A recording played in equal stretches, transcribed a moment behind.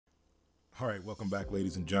All right, welcome back,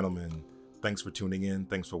 ladies and gentlemen. Thanks for tuning in,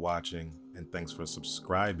 thanks for watching, and thanks for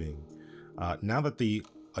subscribing. Now that the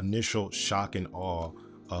initial shock and awe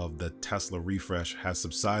of the Tesla refresh has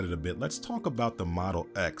subsided a bit, let's talk about the Model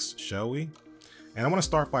X, shall we? And I want to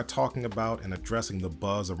start by talking about and addressing the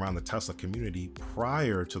buzz around the Tesla community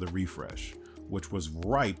prior to the refresh, which was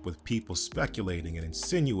ripe with people speculating and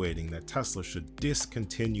insinuating that Tesla should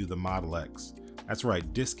discontinue the Model X. That's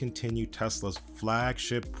right, discontinue Tesla's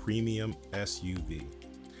flagship premium SUV.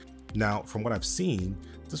 Now, from what I've seen,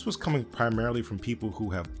 this was coming primarily from people who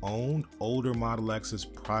have owned older Model X's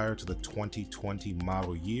prior to the 2020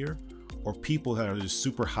 model year, or people that are just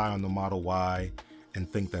super high on the Model Y and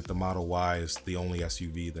think that the Model Y is the only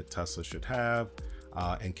SUV that Tesla should have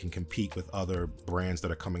and can compete with other brands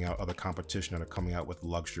that are coming out, other competition that are coming out with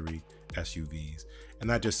luxury SUVs. And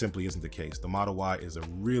that just simply isn't the case. The Model Y is a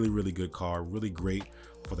really, really good car, really great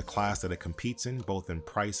for the class that it competes in, both in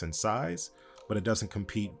price and size, but it doesn't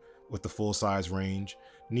compete with the full size range.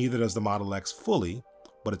 Neither does the Model X fully,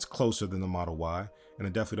 but it's closer than the Model Y, and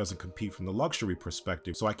it definitely doesn't compete from the luxury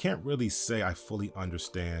perspective. So I can't really say I fully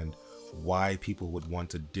understand why people would want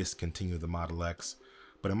to discontinue the Model X.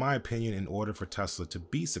 But in my opinion, in order for Tesla to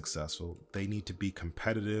be successful, they need to be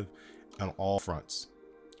competitive on all fronts.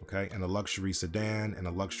 Okay, and a luxury sedan and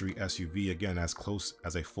a luxury SUV, again, as close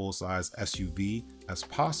as a full-size SUV as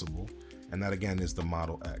possible. And that again is the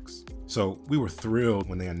Model X. So we were thrilled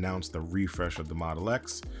when they announced the refresh of the Model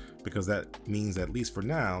X, because that means, at least for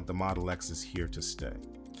now, the Model X is here to stay.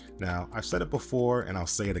 Now, I've said it before and I'll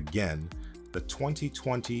say it again, the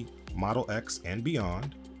 2020 Model X and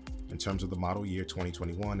beyond, in terms of the model year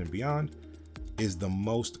 2021 and beyond, is the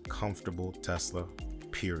most comfortable Tesla,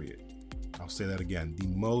 period. I'll say that again, the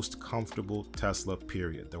most comfortable Tesla,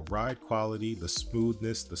 period. The ride quality, the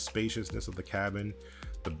smoothness, the spaciousness of the cabin,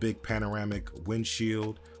 the big panoramic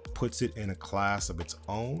windshield puts it in a class of its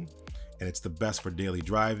own, and it's the best for daily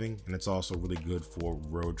driving, and it's also really good for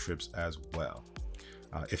road trips as well.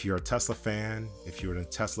 If you're a Tesla fan, if you're a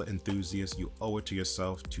Tesla enthusiast, you owe it to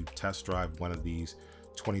yourself to test drive one of these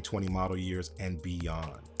 2020 model years and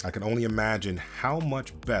beyond. I can only imagine how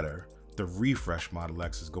much better the refresh Model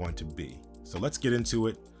X is going to be. So let's get into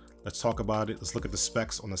it. Let's talk about it. Let's look at the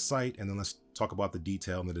specs on the site, and then let's talk about the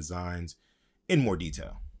detail and the designs in more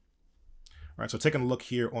detail. All right, so taking a look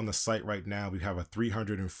here on the site right now, we have a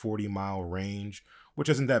 340-mile range, which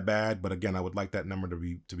isn't that bad, but again, I would like that number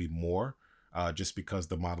to be more, just because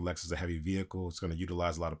the Model X is a heavy vehicle. It's going to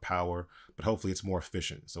utilize a lot of power, but hopefully it's more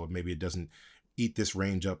efficient. So maybe it doesn't eat this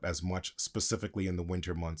range up as much, specifically in the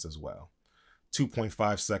winter months as well.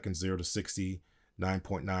 2.5 seconds, 0 to 60,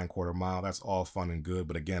 9.9 quarter mile. That's all fun and good.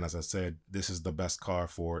 But again, as I said, this is the best car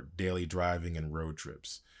for daily driving and road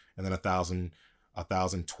trips. And then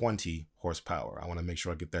 1,020 horsepower. I want to make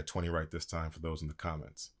sure I get that 20 right this time for those in the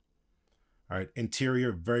comments. All right,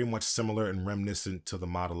 interior, very much similar and reminiscent to the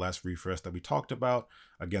Model S refresh that we talked about.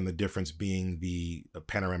 Again, the difference being the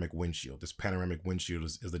panoramic windshield. This panoramic windshield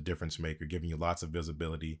is the difference maker, giving you lots of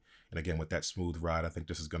visibility. And again, with that smooth ride, I think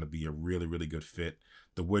this is going to be a really, really good fit.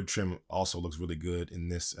 The wood trim also looks really good in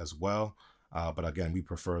this as well. But again, we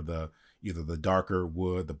prefer either the darker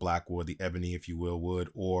wood, the black wood, the ebony, if you will, wood,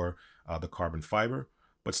 or the carbon fiber.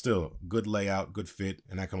 But still, good layout, good fit,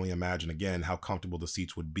 and I can only imagine, again, how comfortable the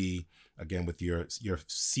seats would be, again, with your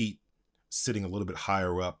seat sitting a little bit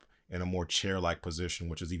higher up in a more chair-like position,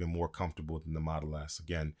 which is even more comfortable than the Model S.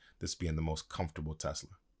 Again, this being the most comfortable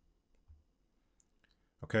Tesla.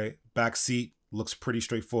 Okay, back seat looks pretty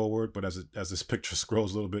straightforward, but as this picture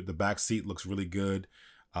scrolls a little bit, the back seat looks really good.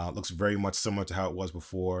 Looks very much similar to how it was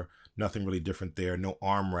before. Nothing really different there. No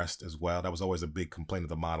armrest as well. That was always a big complaint of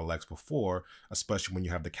the Model X before, especially when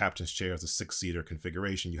you have the captain's chair as a 6-seater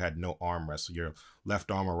configuration. You had no armrest. So your left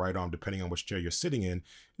arm or right arm, depending on which chair you're sitting in,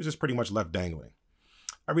 is just pretty much left dangling.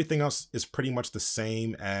 Everything else is pretty much the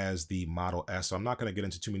same as the Model S. So I'm not going to get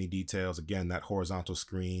into too many details. Again, that horizontal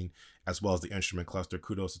screen, as well as the instrument cluster.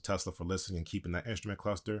 Kudos to Tesla for listening and keeping that instrument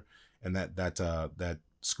cluster and that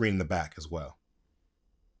screen in the back as well.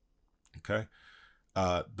 Okay.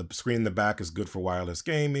 The screen in the back is good for wireless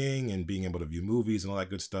gaming and being able to view movies and all that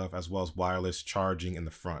good stuff, as well as wireless charging in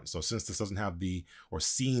the front. So since this doesn't have or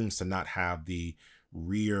seems to not have the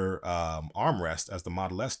rear armrest as the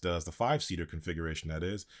Model S does, the 5-seater configuration that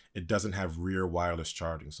is, it doesn't have rear wireless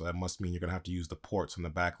charging. So that must mean you're going to have to use the ports on the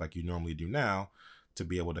back like you normally do now to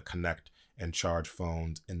be able to connect and charge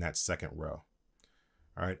phones in that second row.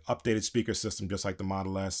 All right, updated speaker system, just like the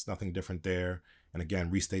Model S, nothing different there. And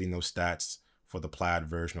again, restating those stats for the plaid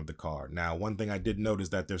version of the car. Now, one thing I did note is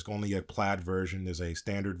that there's only a plaid version. There's a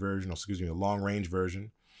standard version, or excuse me, a long range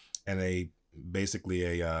version, and a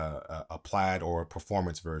basically a Plaid or a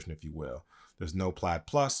performance version, if you will. There's no Plaid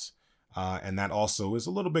Plus. And that also is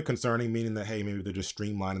a little bit concerning, meaning that, hey, maybe they're just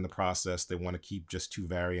streamlining the process. They want to keep just 2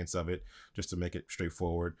 variants of it just to make it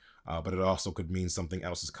straightforward. But it also could mean something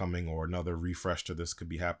else is coming, or another refresh to this could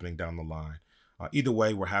be happening down the line. Either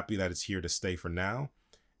way, we're happy that it's here to stay for now,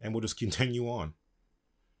 and we'll just continue on.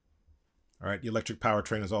 All right, the electric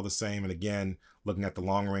powertrain is all the same. And again, looking at the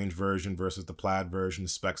long range version versus the Plaid version, the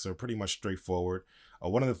specs are pretty much straightforward.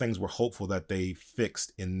 One of the things we're hopeful that they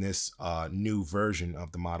fixed in this new version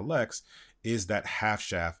of the Model X is that half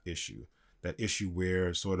shaft issue. That issue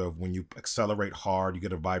where sort of when you accelerate hard, you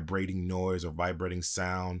get a vibrating noise or vibrating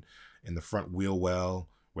sound in the front wheel well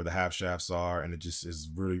where the half shafts are. And it just is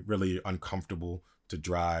really, really uncomfortable to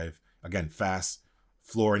drive. Again, fast.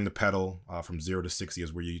 Flooring the pedal from 0 to 60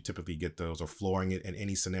 is where you typically get those, or flooring it in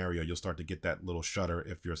any scenario, you'll start to get that little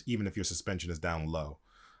shudder even if your suspension is down low.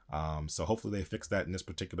 So hopefully they fix that in this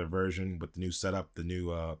particular version with the new setup, the new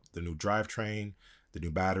drivetrain, the new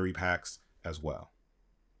battery packs as well.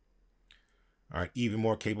 All right, even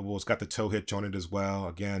more capable. It's got the tow hitch on it as well.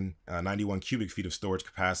 Again, 91 cubic feet of storage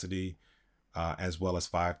capacity, as well as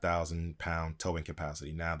 5,000 pound towing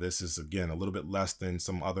capacity. Now, this is, again, a little bit less than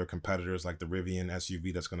some other competitors like the Rivian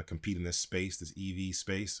SUV that's going to compete in this space, this EV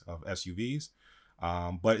space of SUVs,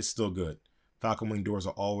 but it's still good. Falcon wing doors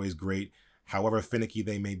are always great. However finicky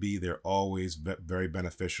they may be, they're always very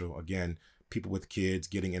beneficial. Again, people with kids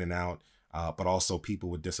getting in and out, but also people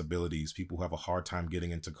with disabilities, people who have a hard time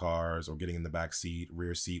getting into cars or getting in the back seat,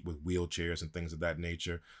 rear seat with wheelchairs and things of that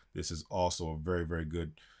nature. This is also a very, very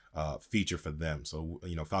good feature for them. So,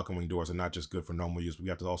 Falcon wing doors are not just good for normal use, but we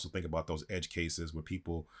have to also think about those edge cases where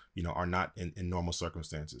people, are not in normal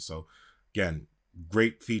circumstances. So again,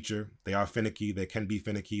 great feature. They are finicky. They can be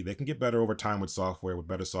finicky. They can get better over time with software, with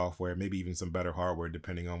better software, maybe even some better hardware,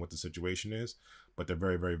 depending on what the situation is, but they're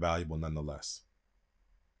very, very valuable nonetheless.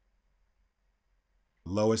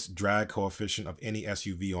 Lowest drag coefficient of any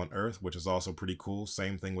SUV on Earth, which is also pretty cool.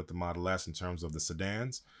 Same thing with the Model S in terms of the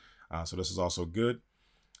sedans. So this is also good.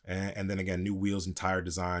 And then again, new wheels and tire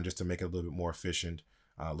design just to make it a little bit more efficient,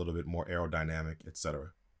 a little bit more aerodynamic,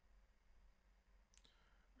 etc.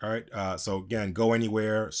 All right, so again, go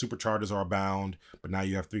anywhere. Superchargers are abound, but now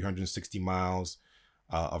you have 360 miles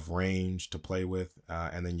of range to play with,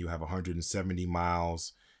 and then you have 170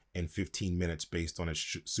 miles in 15 minutes based on its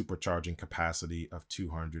supercharging capacity of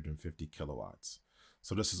 250 kilowatts.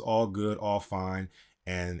 So this is all good, all fine.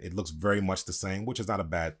 And it looks very much the same, which is not a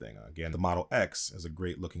bad thing. Again, the Model X is a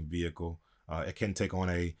great looking vehicle. It can take on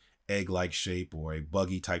a egg-like shape or a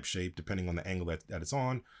buggy type shape, depending on the angle that it's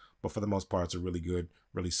on. But for the most part, it's a really good,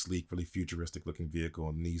 really sleek, really futuristic looking vehicle.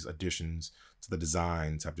 And these additions to the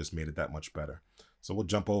designs have just made it that much better. So we'll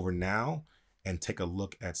jump over now and take a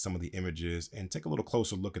look at some of the images and take a little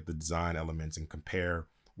closer look at the design elements and compare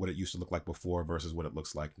what it used to look like before versus what it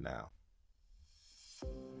looks like now.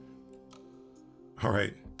 All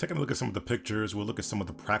right, taking a look at some of the pictures, we'll look at some of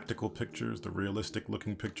the practical pictures, the realistic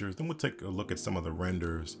looking pictures, then we'll take a look at some of the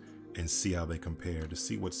renders and see how they compare to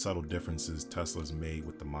see what subtle differences Tesla's made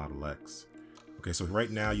with the Model X. Okay, so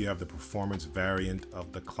right now you have the performance variant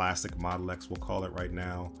of the classic Model X, we'll call it right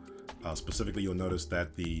now. Specifically, you'll notice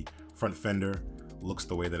that the front fender looks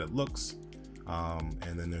the way that it looks.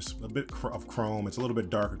 And then there's a bit of chrome. It's a little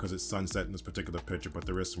bit darker because it's sunset in this particular picture, but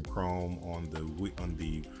there is some chrome on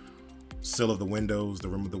the sill of the windows, the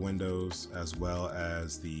rim of the windows, as well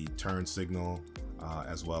as the turn signal,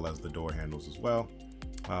 as well as the door handles as well.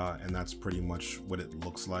 And that's pretty much what it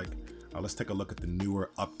looks like. Let's take a look at the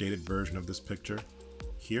newer updated version of this picture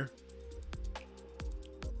here.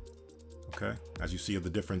 Okay, as you see, the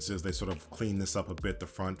difference is they sort of clean this up a bit, the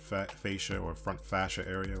front fascia or front fascia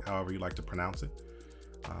area, however you like to pronounce it.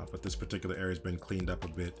 But this particular area has been cleaned up a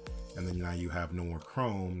bit. And then now you have no more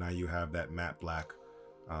chrome. Now you have that matte black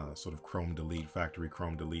sort of chrome delete, factory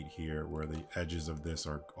chrome delete here, where the edges of this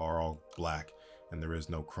are all black and there is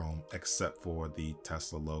no chrome except for the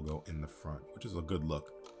Tesla logo in the front, which is a good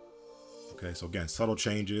look. Okay, so again, subtle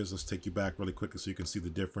changes. Let's take you back really quickly so you can see the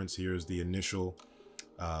difference. Here's the initial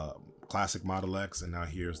classic Model X, and now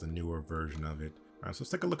here's the newer version of it. All right, so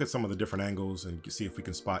let's take a look at some of the different angles and see if we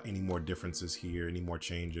can spot any more differences here, any more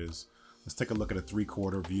changes. Let's take a look at a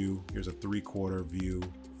 3/4 view. Here's a 3/4 view,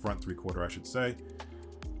 front 3/4, I should say.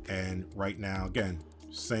 And right now, again,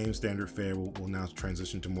 same standard fare. We'll now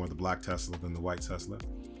transition to more of the black Tesla than the white Tesla.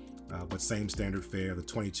 But same standard fare, the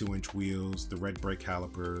 22-inch wheels, the red brake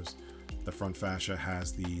calipers, the front fascia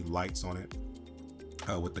has the lights on it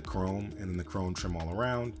with the chrome, and then the chrome trim all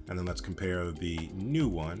around. And then let's compare the new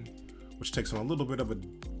one which takes on a little bit of a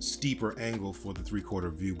steeper angle for the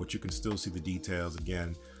 3/4 view, but you can still see the details.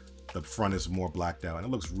 Again, the front is more blacked out, and it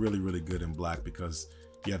looks really, really good in black because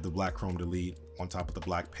you have the black chrome delete on top of the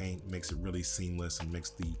black paint. Makes it really seamless and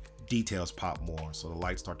makes the details pop more. So the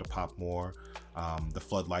lights start to pop more. The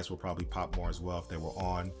floodlights will probably pop more as well if they were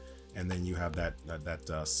on. And then you have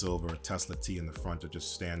that silver Tesla T in the front that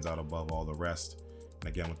just stands out above all the rest. And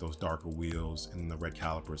again, with those darker wheels and the red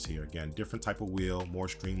calipers here. Again, different type of wheel, more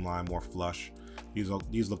streamlined, more flush. These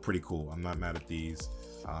look pretty cool. I'm not mad at these.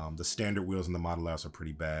 The standard wheels in the Model S are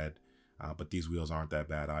pretty bad, but these wheels aren't that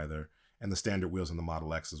bad either. And the standard wheels in the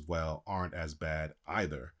Model X as well aren't as bad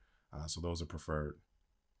either. So those are preferred.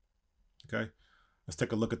 Okay, let's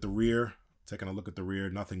take a look at the rear. Taking a look at the rear,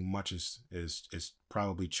 nothing much is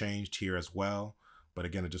probably changed here as well. But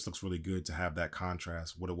again, it just looks really good to have that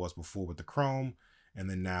contrast, what it was before with the chrome. And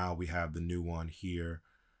then now we have the new one here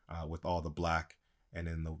with all the black, and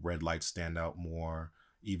then the red lights stand out more.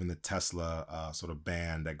 Even the Tesla sort of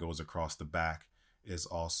band that goes across the back is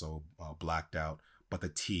also blacked out. But the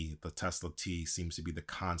Tesla T seems to be the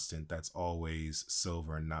constant that's always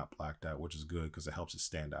silver and not blacked out, which is good because it helps it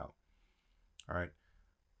stand out. All right.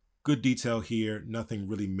 Good detail here. Nothing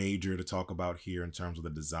really major to talk about here in terms of the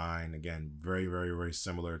design. Again, very, very, very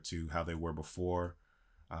similar to how they were before.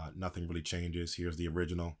 Nothing really changes. Here's the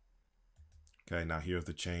original. Okay, now here's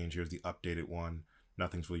the change. Here's the updated one.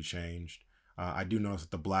 Nothing's really changed. I do notice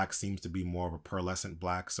that the black seems to be more of a pearlescent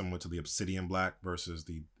black, similar to the obsidian black versus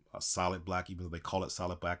the solid black, even though they call it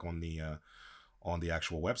solid black on the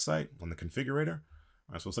actual website, on the configurator.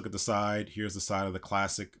 All right, so let's look at the side. Here's the side of the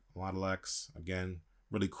classic Model X. Again,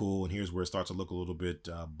 really cool. And here's where it starts to look a little bit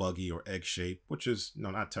buggy or egg shaped, which is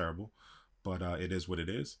not terrible, but it is what it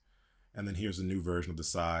is. And then here's the new version of the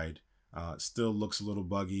side. Still looks a little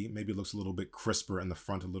buggy. Maybe it looks a little bit crisper in the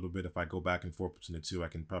front a little bit. If I go back and forth between the two, I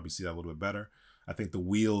can probably see that a little bit better. I think the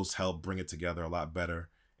wheels help bring it together a lot better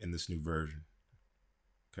in this new version.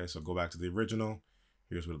 Okay, so go back to the original.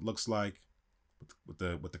 Here's what it looks like with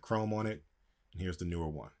the chrome on it. And here's the newer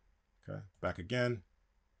one. Okay, back again.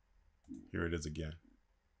 Here it is again.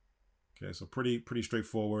 Okay, so pretty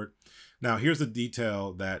straightforward. Now here's the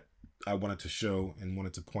detail that I wanted to show and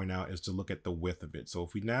wanted to point out, is to look at the width of it. So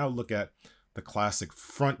if we now look at the classic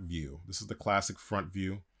front view, this is the classic front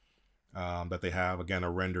view that they have. Again, a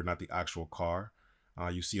render, not the actual car.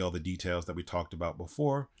 You see all the details that we talked about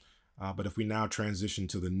before. But if we now transition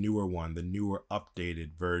to the newer one, the newer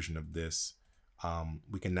updated version of this,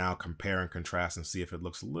 we can now compare and contrast and see if it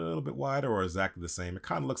looks a little bit wider or exactly the same. It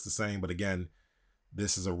kind of looks the same, but again,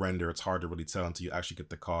 this is a render. It's hard to really tell until you actually get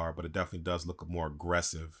the car, but it definitely does look more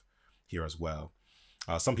aggressive here as well.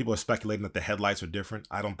 Some people are speculating that the headlights are different.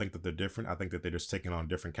 I don't think that they're different. I think that they're just taking on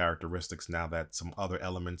different characteristics now that some other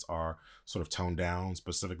elements are sort of toned down,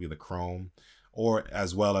 specifically the chrome, or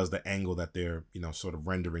as well as the angle that they're, sort of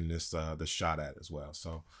rendering this shot at as well.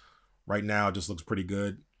 So right now it just looks pretty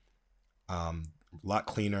good. A lot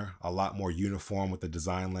cleaner, a lot more uniform with the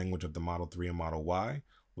design language of the Model 3 and Model Y.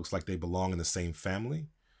 Looks like they belong in the same family.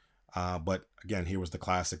 But again, here was the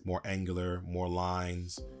classic, more angular, more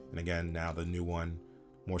lines. And again, now the new one,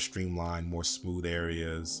 more streamlined, more smooth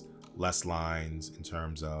areas, less lines in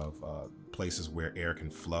terms of places where air can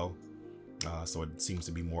flow. So it seems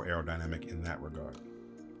to be more aerodynamic in that regard.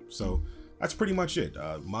 So that's pretty much it.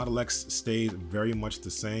 Model X stays very much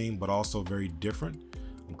the same, but also very different.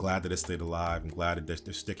 I'm glad that it stayed alive. I'm glad that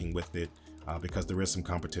they're sticking with it because there is some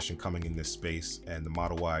competition coming in this space. And the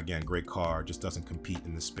Model Y, again, great car, just doesn't compete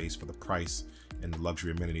in this space for the price and the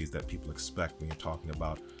luxury amenities that people expect when you're talking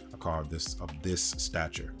about a car of this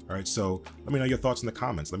stature. All right, so let me know your thoughts in the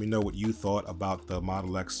comments. Let me know what you thought about the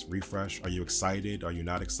Model X refresh. Are you excited? Are you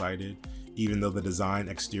not excited? Even though the design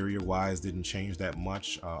exterior-wise didn't change that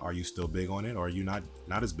much, are you still big on it, or are you not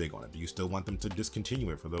as big on it? Do you still want them to discontinue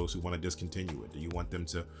it for those who want to discontinue it? Do you want them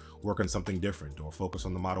to work on something different or focus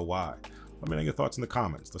on the Model Y? Let me know your thoughts in the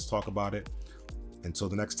comments. Let's talk about it. Until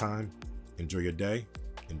the next time, enjoy your day,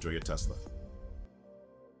 enjoy your Tesla.